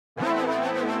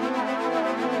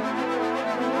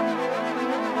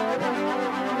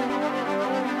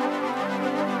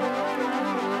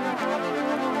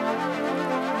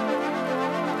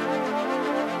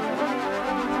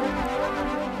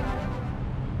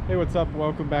Hey, what's up?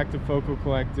 Welcome back to Focal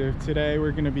Collective. Today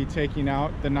we're going to be taking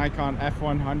out the Nikon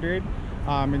F100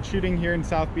 and shooting here in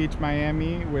South Beach,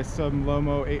 Miami with some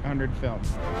Lomo 800 film.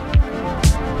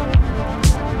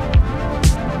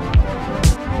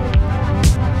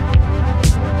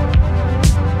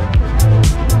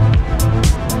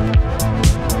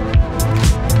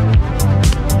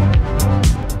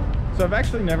 So I've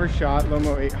actually never shot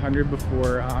Lomo 800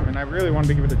 before, and I really wanted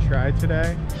to give it a try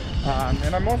today.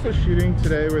 And I'm also shooting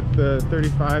today with the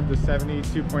 35-70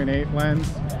 2.8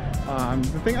 lens.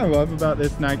 The thing I love about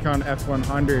this Nikon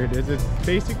F100 is it's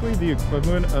basically the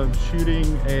equivalent of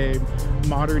shooting a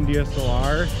modern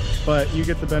DSLR, but you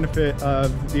get the benefit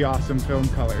of the awesome film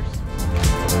colors.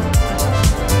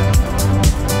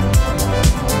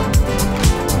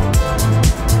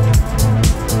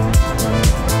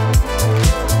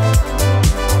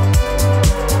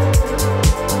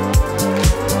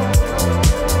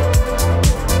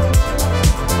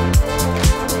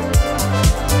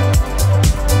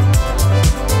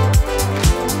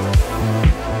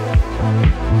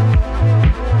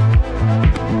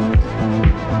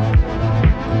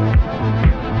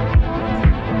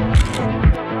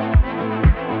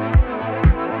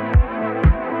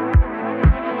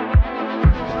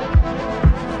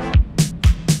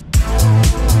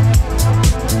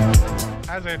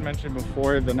 As I had mentioned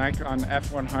before, the Nikon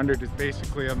F100 is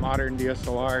basically a modern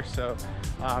DSLR. So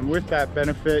with that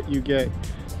benefit, you get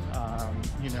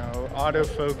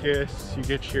autofocus, you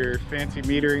get your fancy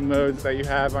metering modes that you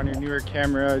have on your newer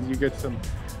cameras, you get some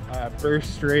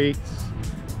burst rates,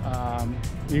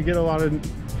 you get a lot of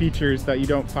features that you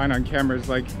don't find on cameras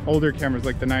like older cameras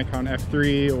like the Nikon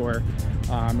F3 or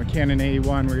a Canon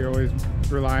A1 where you're always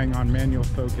relying on manual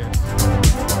focus.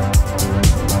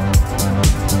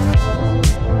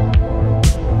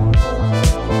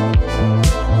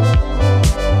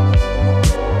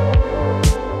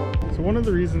 One of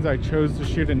the reasons I chose to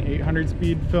shoot an 800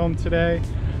 speed film today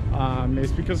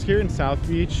is because here in South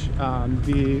Beach,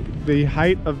 the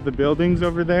height of the buildings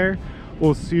over there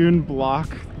will soon block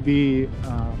the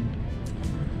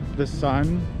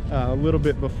sun a little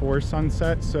bit before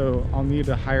sunset, so I'll need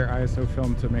a higher ISO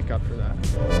film to make up for that.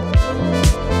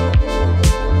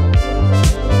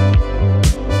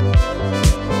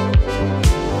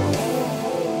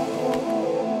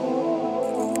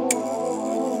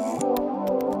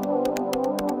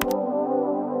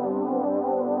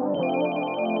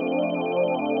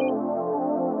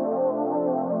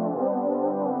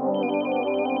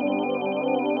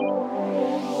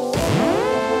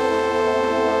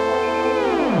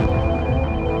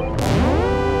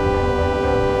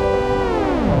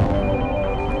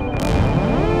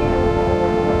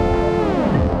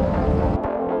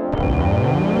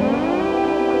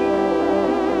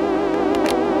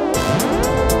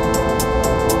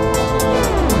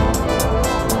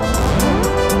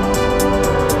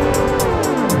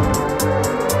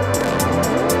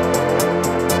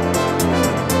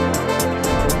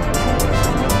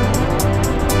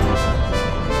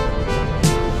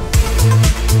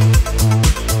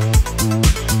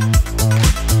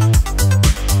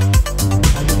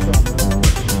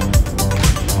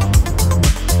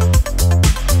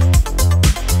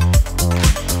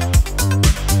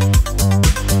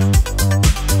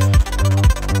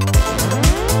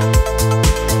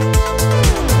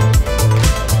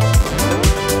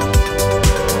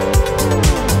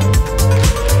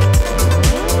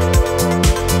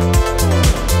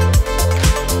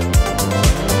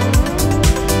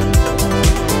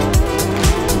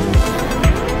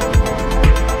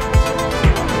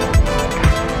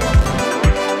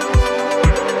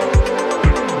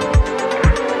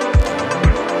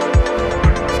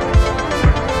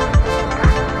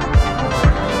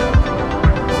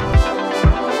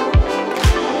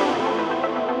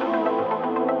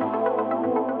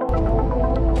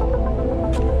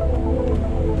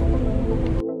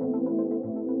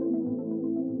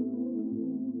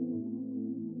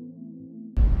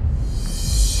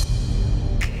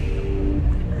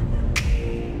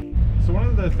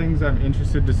 The things I'm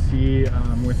interested to see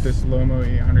with this Lomo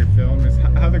 800 film is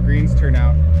how the greens turn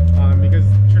out, because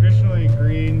traditionally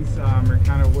greens are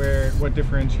kind of what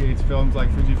differentiates films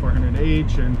like Fuji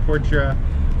 400H and Portra.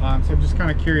 So I'm just kind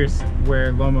of curious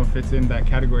where Lomo fits in that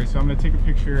category. So I'm going to take a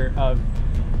picture of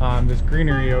this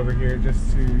greenery over here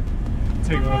just to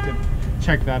take a look and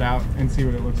check that out and see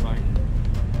what it looks like.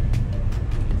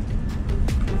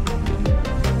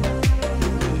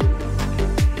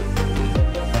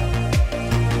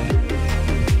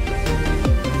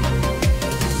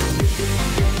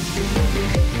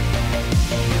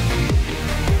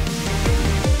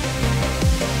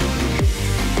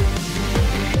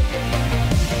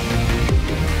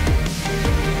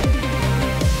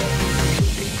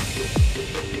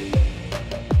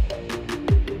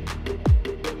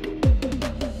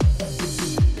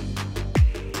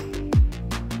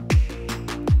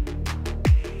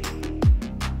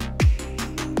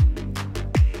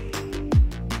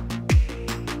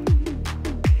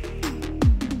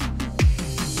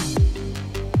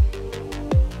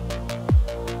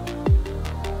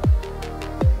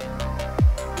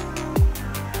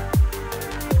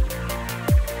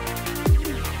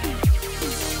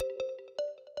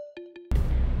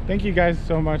 thank you guys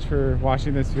so much for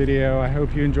watching this video. I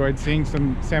hope you enjoyed seeing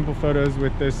some sample photos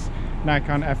with this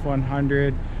Nikon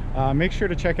F100. Make sure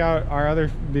to check out our other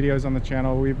videos on the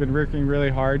channel. We've been working really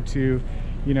hard to,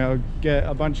 you know, get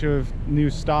a bunch of new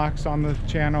stocks on the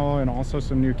channel and also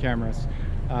some new cameras.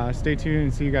 Stay tuned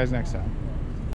and see you guys next time.